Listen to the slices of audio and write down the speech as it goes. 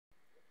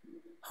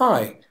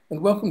Hi,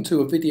 and welcome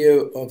to a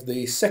video of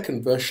the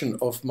second version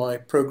of my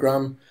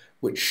program,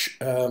 which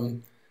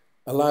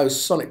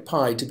allows Sonic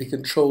Pi to be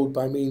controlled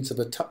by means of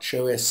a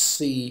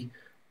TouchOSC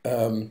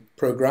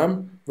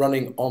program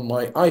running on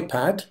my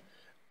iPad.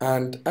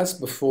 And as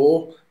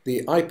before,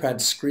 the iPad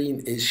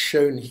screen is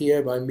shown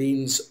here by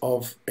means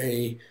of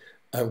a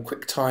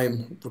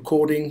QuickTime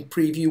recording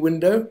preview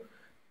window,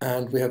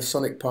 and we have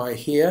Sonic Pi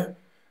here.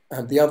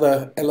 And the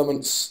other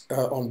elements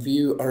on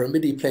view are a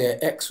MIDI player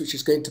X, which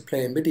is going to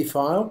play a MIDI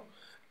file,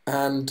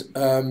 and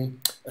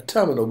a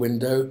terminal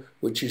window,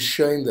 which is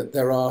showing that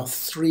there are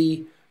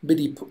three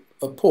MIDI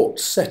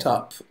ports set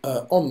up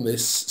on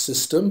this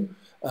system,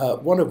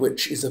 one of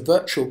which is a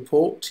virtual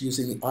port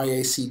using the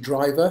IAC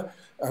driver,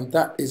 and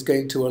that is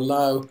going to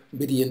allow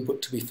MIDI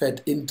input to be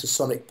fed into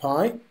Sonic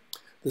Pi.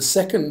 The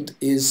second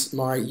is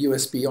my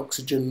USB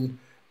Oxygen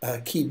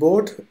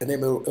keyboard,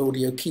 an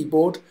audio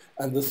keyboard,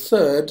 and the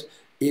third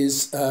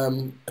is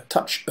a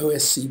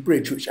TouchOSC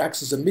bridge, which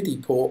acts as a MIDI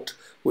port,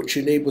 which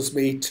enables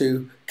me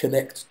to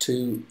connect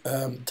to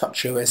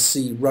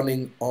TouchOSC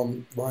running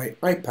on my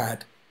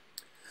iPad.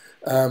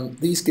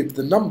 These give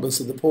the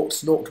numbers of the ports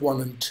 0,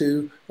 1 and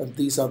 2, and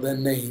these are their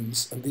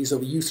names, and these are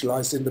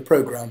utilised in the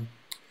program.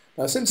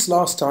 Now, since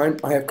last time,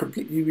 I have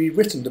completely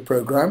rewritten the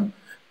program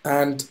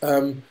and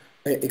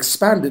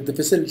expanded the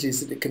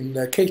facilities that it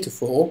can cater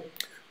for.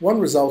 One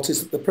result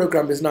is that the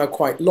program is now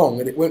quite long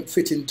and it won't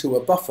fit into a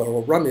buffer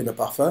or run in a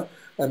buffer,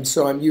 and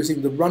so I'm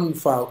using the run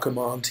file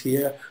command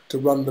here to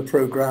run the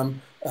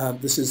program.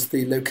 This is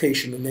the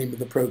location and name of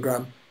the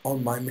program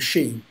on my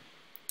machine.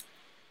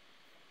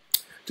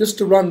 Just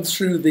to run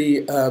through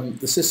the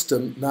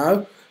system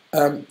now,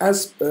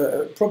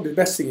 probably the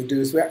best thing to do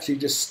is we actually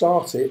just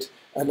start it,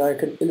 and I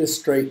can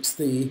illustrate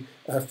the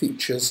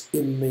features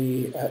in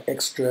the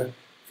extra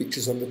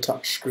features on the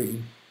touch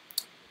screen.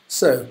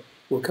 So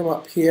we'll come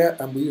up here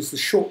and we use the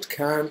short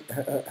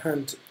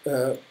hand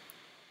to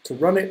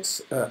run it,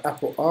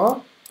 Apple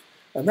R,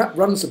 and that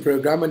runs the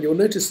program, and you'll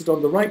notice that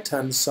on the right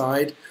hand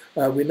side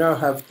we now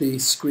have the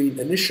screen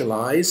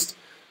initialized.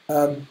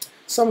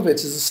 Some of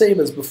it is the same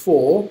as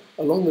before.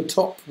 Along the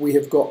top we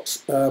have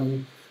got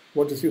 1,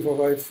 2, 3, 4,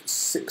 5,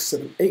 6,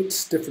 7,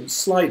 8 different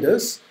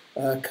sliders,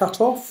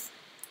 cutoff,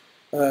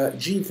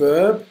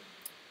 G-verb,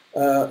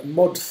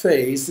 mod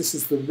phase. This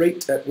is the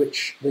rate at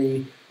which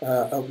the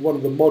one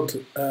of the mod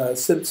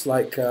synths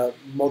like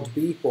mod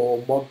beep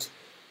or mod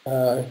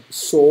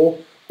saw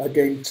are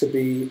going to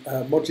be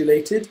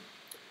modulated.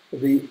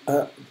 The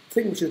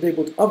thing which is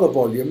labelled other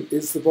volume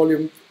is the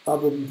volume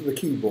other than the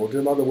keyboard,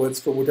 in other words,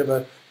 for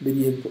whatever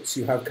MIDI inputs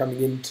you have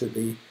coming into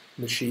the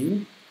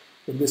machine,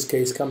 in this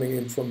case coming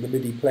in from the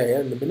MIDI player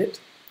in a minute.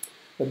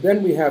 And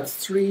then we have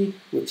 3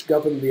 which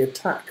govern the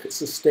attack,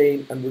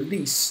 sustain and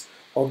release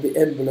of the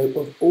envelope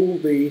of all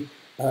the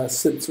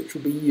synths which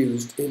will be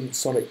used in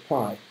Sonic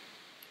Pi.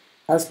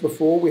 As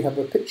before, we have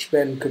a pitch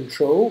bend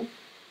control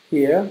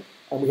here,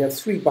 and we have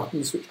 3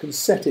 buttons which can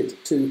set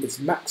it to its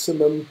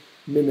maximum,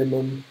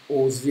 minimum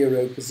or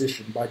 0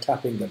 position by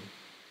tapping them.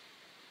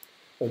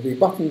 The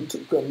button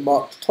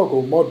marked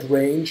toggle mod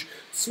range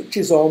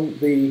switches on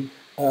the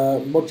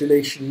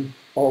modulation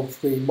of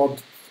the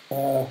mod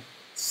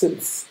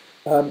synths.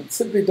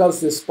 Simply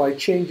does this by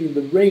changing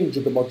the range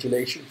of the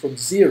modulation from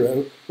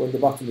 0 when the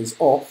button is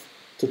off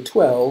to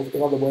 12,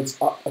 in other words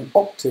up an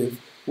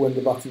octave when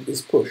the button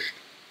is pushed.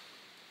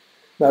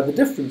 Now the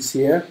difference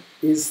here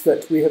is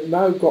that we have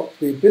now got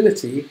the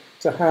ability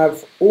to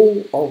have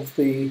all of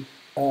the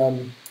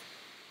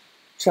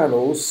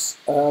channels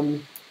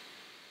shown.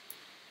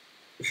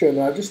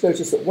 Now I've just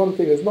noticed that one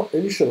thing is not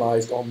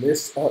initialized on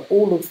this.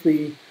 All of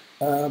the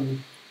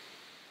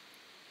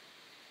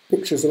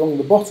pictures along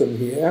the bottom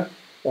here,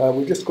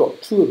 we've just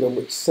got 2 of them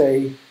which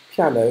say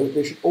piano.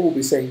 They should all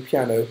be saying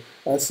piano.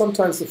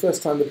 Sometimes the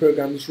first time the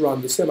program is run,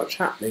 there's so much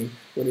happening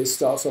when it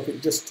starts off,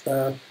 it just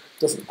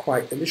doesn't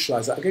quite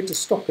initialize that. I'm going to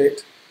stop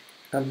it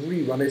and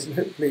rerun it, and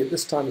hopefully at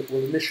this time it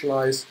will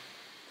initialize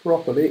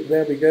properly.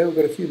 There we go, we've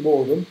got a few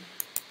more of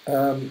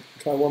them.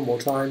 Try one more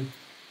time.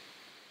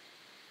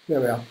 There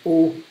we are,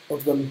 all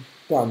of them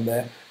done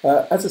there.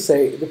 As I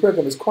say, the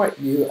program is quite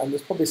new and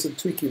there's probably some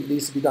tweaking that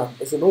needs to be done.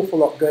 There's an awful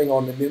lot going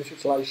on in the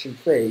initialization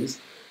phase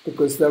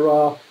because there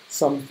are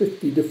some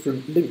 50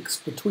 different links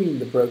between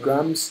the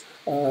programs,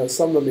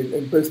 some of them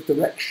in both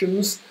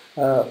directions.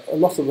 A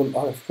lot of them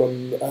are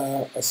from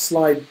a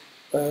slide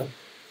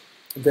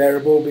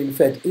variable being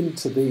fed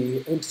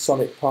into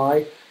Sonic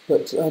Pi,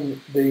 but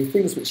the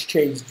things which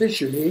change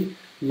visually,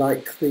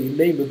 like the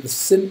name of the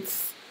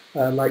synth,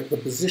 like the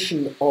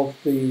position of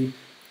the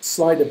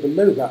slider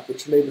below that,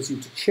 which enables you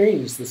to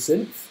change the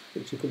synth,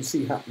 which you can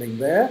see happening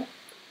there,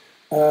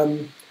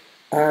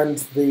 and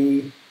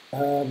the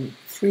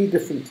 3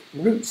 different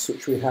routes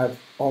which we have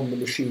on the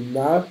machine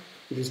now,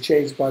 which is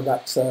changed by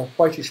that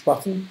whitish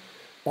button.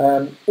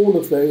 All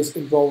of those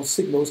involve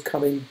signals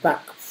coming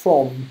back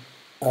from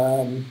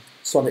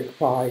Sonic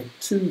Pi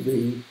to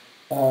the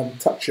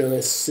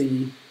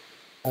TouchOSC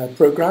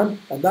program,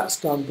 and that's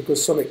done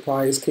because Sonic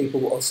Pi is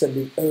capable of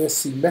sending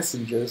OSC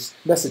messages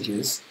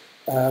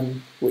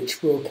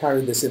which will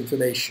carry this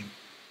information.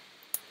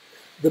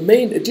 The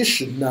main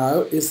addition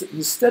now is that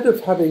instead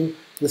of having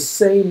the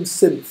same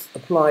synth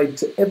applied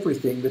to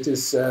everything that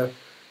is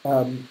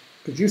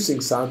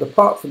producing sound,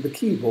 apart from the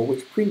keyboard,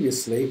 which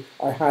previously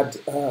I had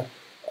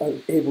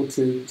able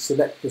to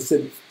select the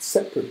synth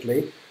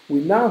separately, we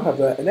now have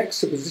an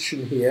extra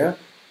position here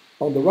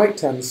on the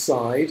right-hand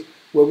side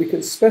where we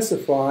can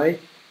specify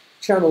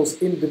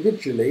channels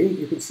individually.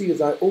 You can see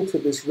as I alter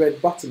this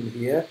red button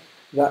here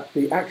that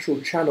the actual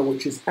channel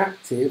which is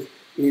active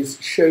is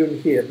shown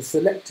here, the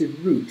selected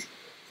route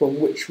from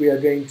which we are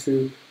going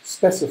to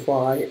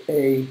specify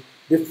a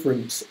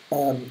different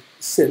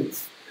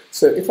synth.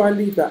 So if I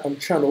leave that on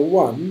channel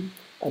 1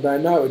 and I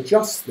now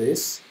adjust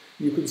this,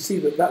 you can see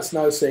that that's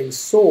now saying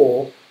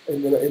saw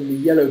in the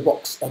yellow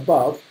box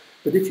above.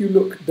 But if you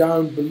look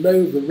down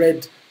below the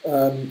red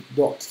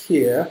dot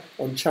here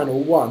on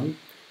channel 1,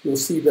 you'll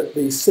see that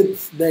the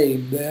synth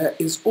name there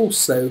is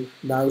also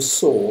now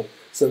saw.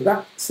 So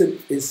that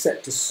synth is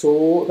set to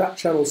saw, that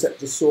channel is set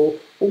to saw,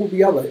 all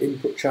the other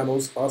input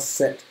channels are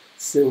set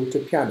still to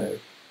piano.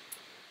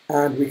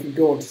 And we can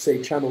go on to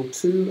say channel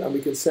 2 and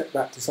we can set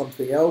that to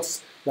something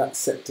else. That's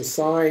set to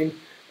sine.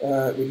 We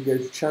can go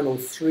to channel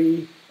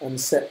 3 and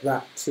set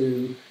that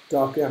to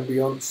dark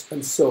ambience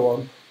and so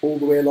on all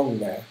the way along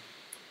there.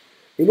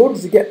 In order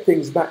to get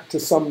things back to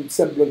some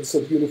semblance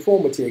of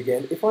uniformity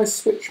again, if I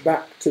switch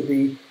back to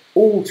the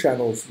all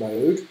channels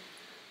mode,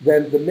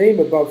 then the name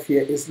above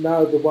here is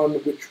now the one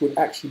which would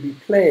actually be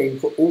playing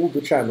for all the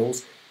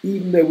channels,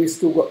 even though we've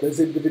still got those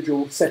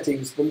individual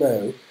settings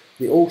below.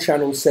 The all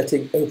channels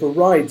setting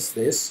overrides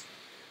this.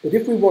 But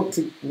if we want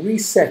to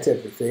reset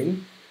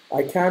everything,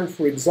 I can,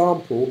 for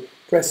example,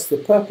 press the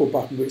purple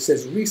button which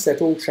says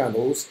reset all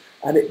channels,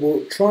 and it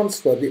will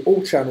transfer the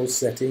all channels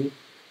setting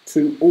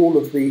to all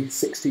of the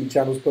 16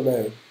 channels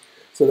below.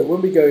 So that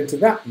when we go into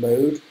that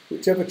mode,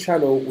 whichever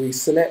channel we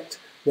select,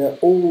 they're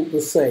all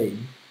the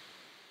same,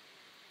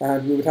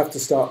 and we would have to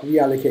start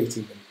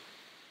reallocating them.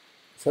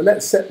 So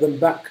let's set them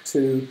back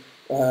to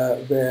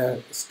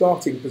their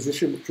starting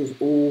position, which was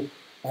all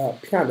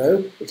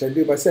piano, which I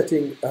do by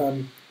setting,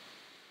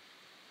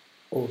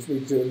 or we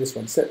do in this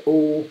one, set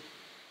all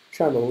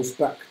channels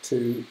back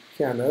to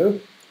piano,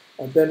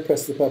 and then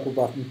press the purple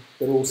button.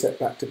 They're all set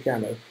back to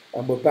piano,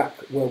 and we're back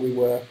where we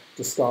were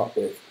to start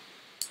with.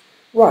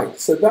 Right,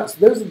 so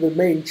those are the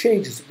main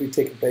changes that we've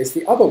taken place.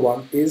 The other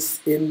one is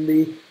in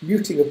the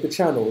muting of the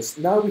channels.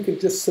 Now we can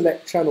just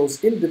select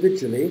channels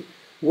individually.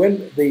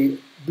 When the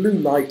blue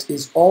light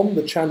is on,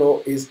 the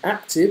channel is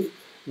active.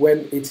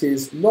 When it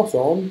is not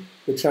on,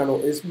 the channel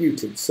is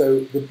muted. So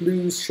the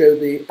blues show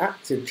the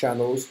active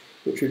channels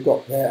which we've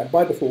got there, and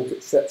by default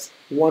it sets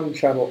one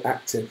channel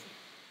active.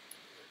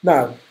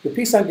 Now, the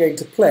piece I'm going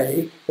to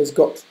play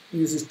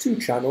uses two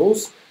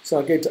channels, so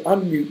I'm going to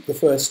unmute the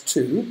first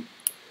two,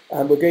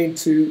 and we're going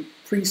to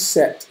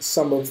preset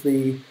some of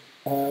the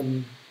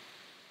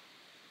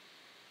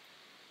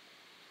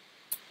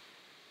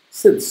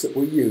synths that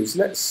we'll use.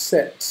 Let's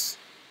set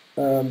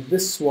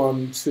this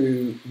one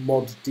to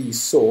mod D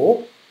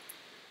saw,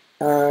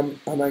 and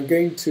I'm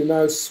going to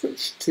now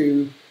switch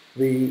to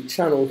the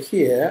channel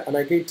here, and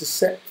I'm going to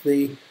set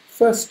the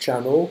first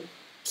channel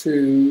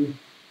to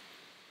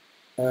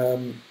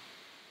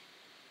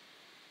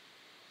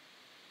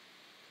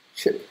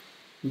chip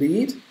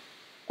lead,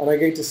 and I'm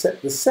going to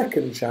set the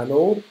second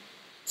channel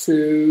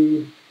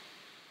to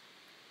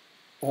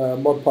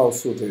mod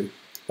pulse will do.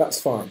 That's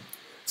fine.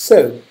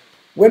 So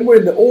when we're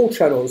in the all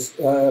channels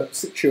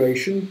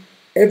situation,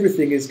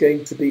 everything is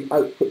going to be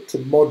output to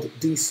mod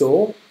D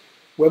saw.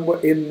 When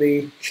we're in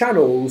the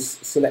channels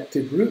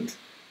selected route,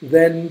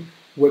 then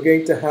we're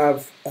going to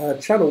have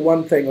channel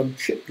 1 playing on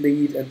chip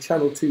lead and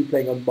channel 2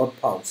 playing on mod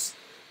pulse.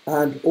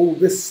 And all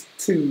this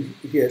 2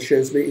 here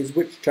shows me is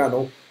which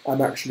channel I'm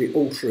actually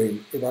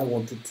altering if I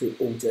wanted to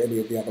alter any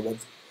of the other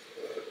ones.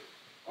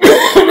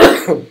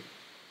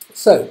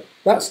 So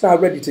that's now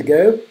ready to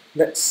go.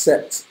 Let's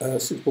set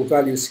suitable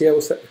values here.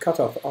 We'll set the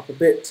cutoff up a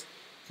bit,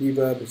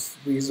 reverb as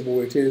reasonable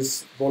where it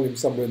is, volume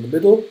somewhere in the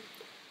middle,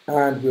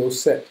 and we'll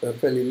set a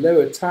fairly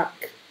low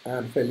attack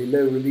and fairly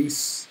low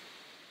release,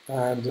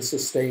 and a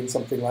sustain,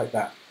 something like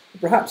that.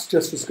 Perhaps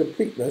just for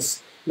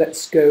completeness,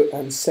 let's go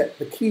and set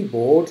the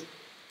keyboard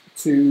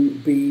to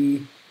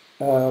be,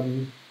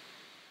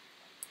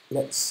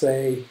 let's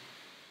say,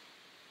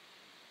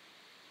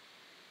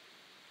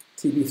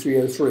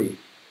 TB303.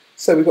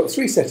 So we've got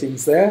 3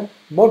 settings there.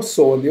 Mod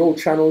saw in the all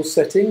channels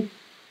setting.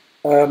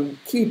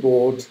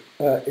 Keyboard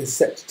is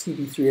set to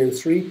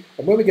TB303.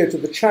 And when we go to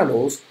the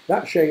channels,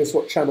 that's showing us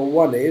what channel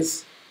 1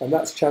 is, and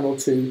that's channel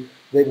 2.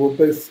 They will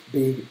both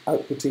be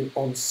outputting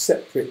on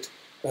separate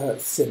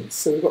synths.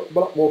 So we've got a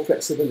lot more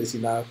flexibility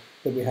now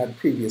than we had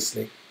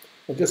previously.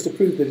 And just to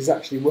prove that it's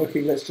actually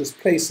working, let's just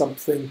play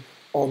something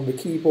on the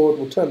keyboard.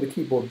 We'll turn the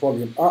keyboard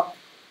volume up.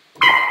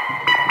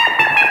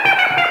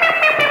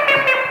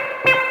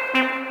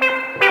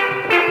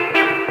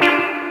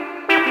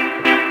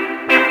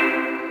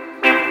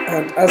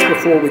 And as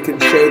before, we can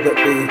show that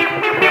the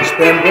pitch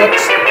bend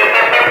works.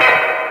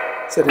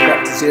 Set it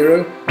back to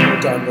 0.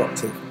 down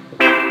octave.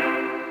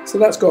 So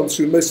that's gone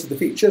through most of the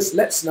features.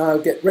 Let's now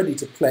get ready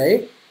to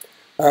play.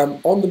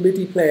 On the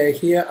MIDI player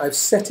here, I've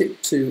set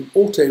it to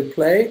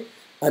autoplay,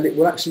 and it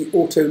will actually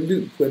auto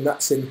loop when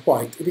that's in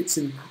white. If it's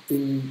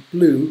in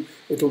blue,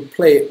 it'll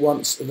play it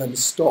once and then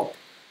stop.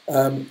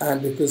 And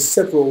if there's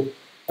several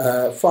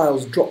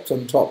files dropped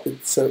on top,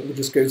 it will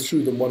just go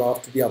through them one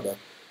after the other.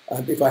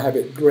 And if I have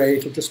it grey,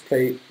 it'll just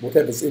play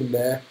whatever's in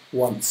there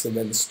once and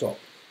then stop.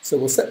 So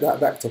we'll set that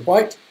back to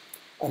white,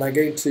 and I'm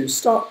going to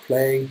start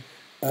playing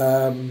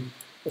a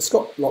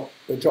Scott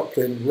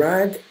Joplin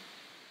rag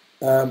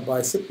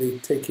by simply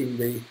taking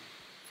the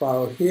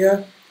file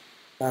here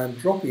and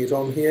dropping it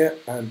on here,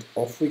 and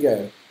off we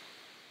go.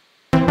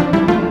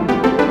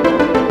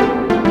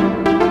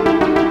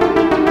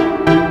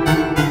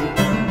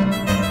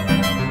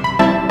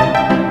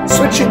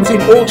 Switching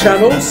between all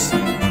channels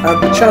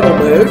and the channel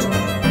mode.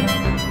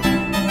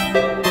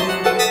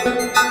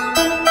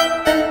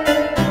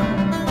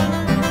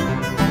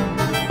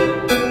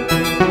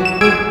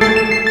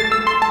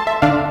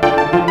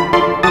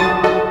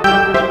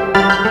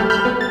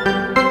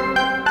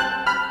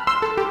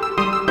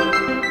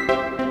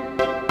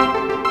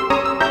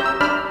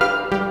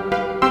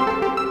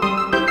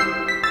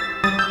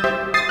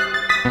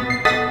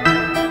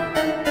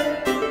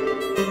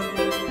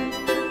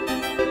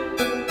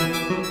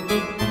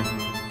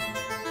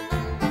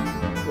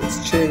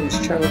 Let's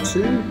change channel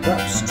 2,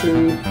 perhaps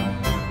to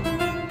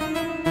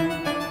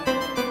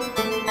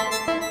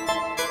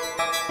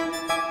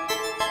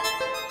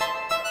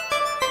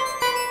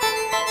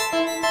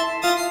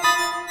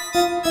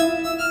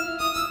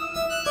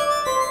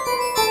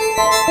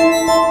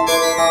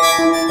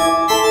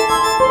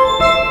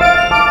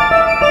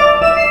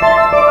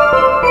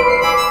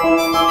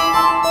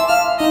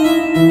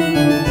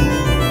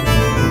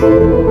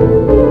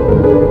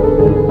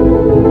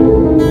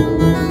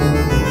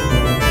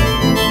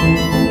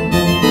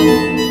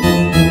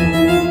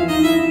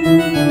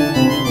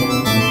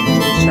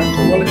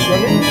while it's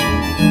running.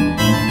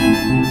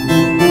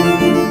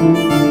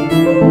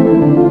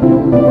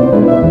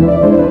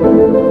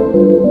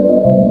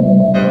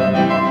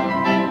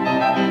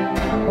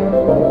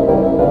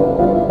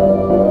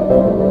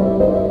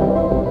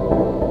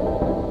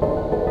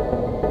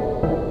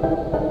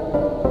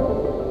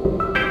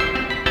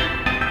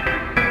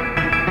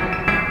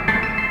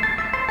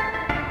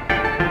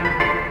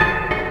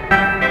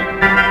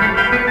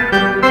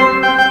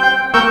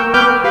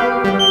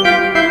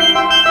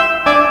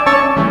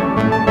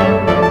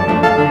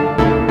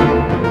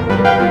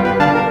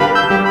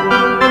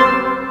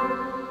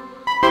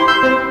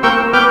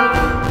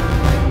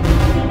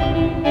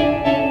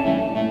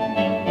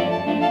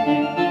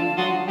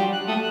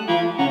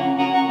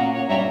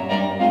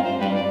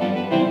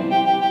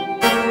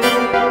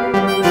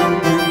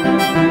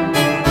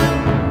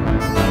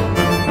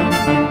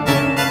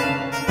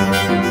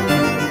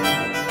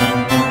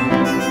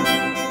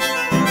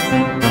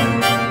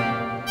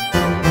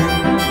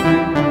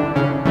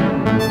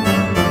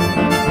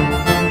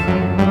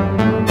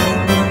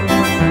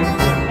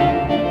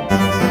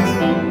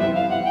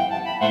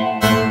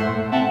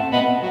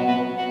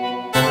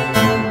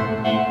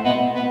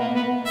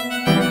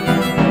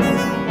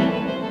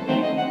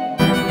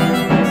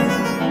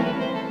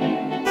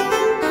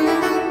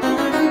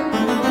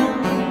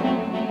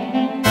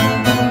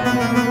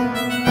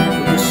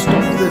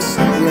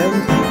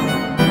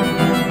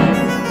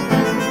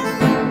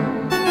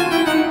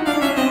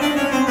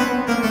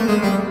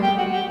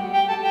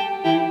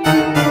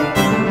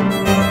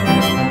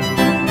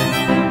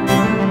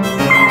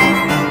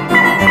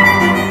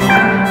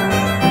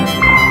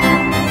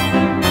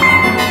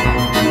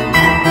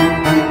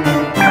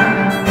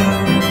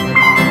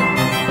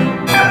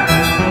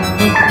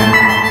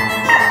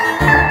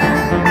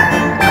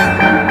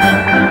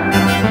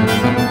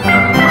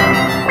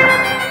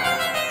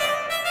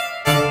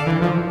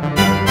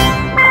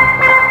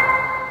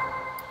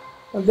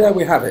 And there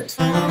we have it.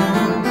 Oh,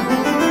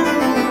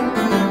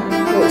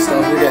 it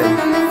started again.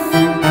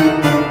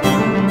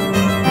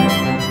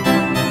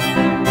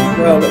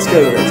 Well, let's go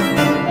with it.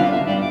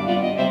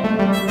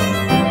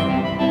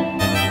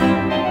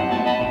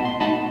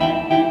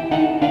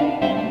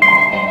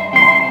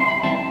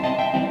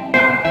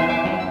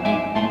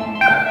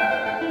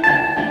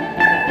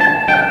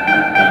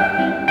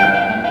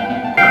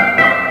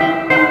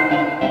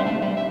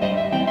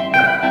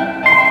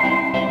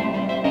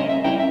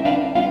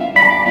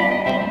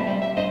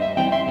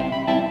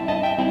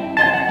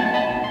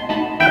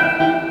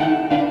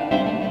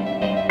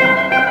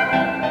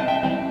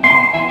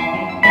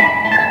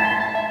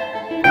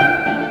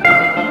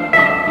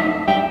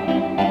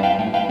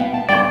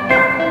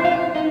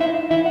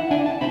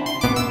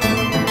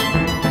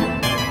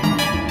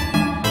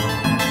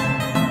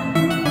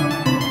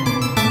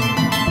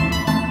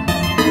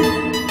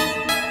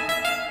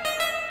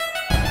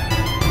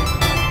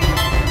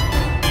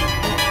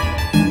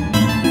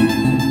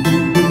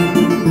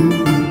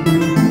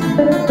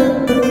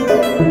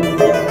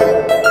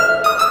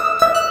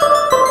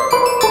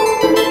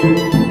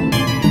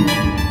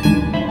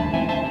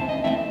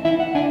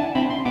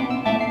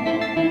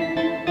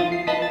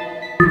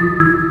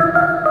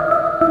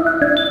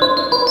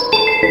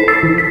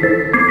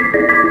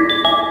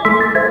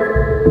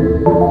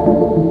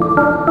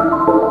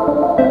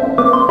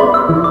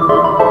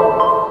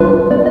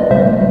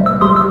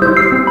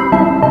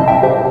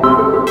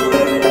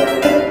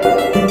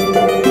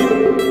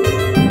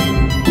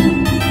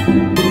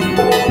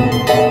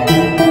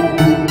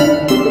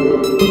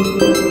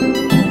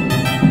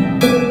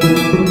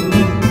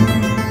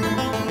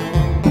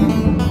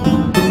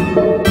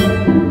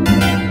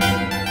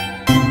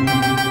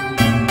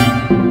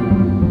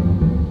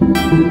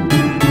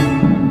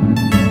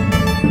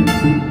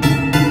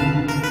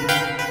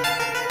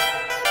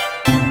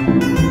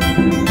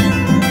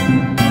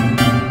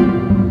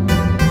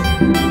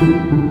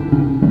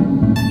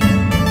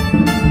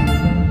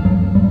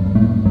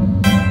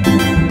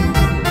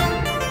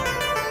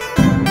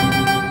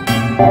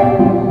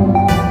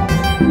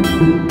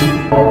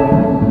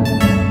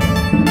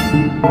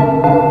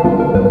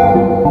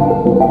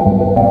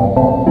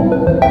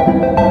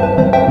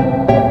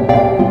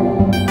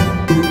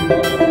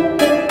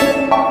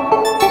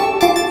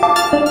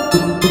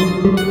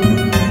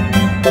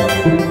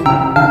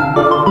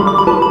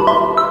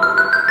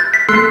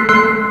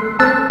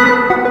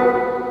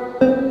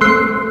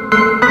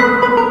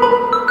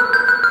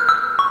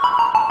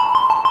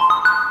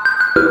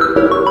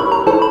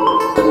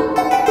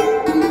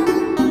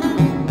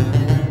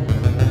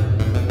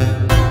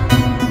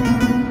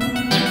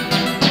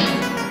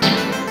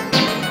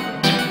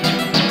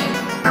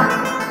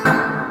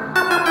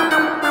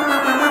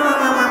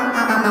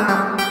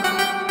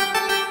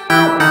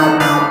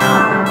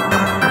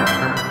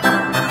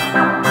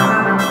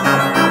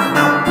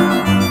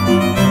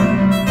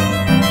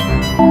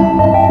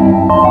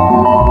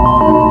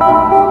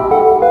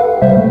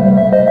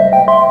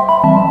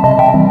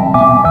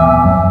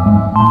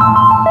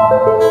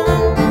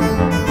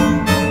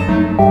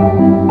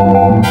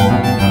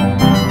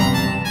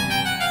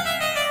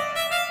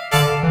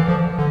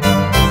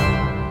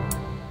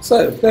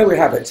 So there we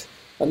have it,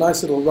 a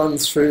nice little run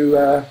through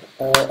a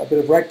bit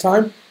of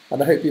ragtime,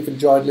 and I hope you've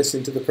enjoyed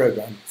listening to the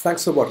program.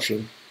 Thanks for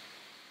watching.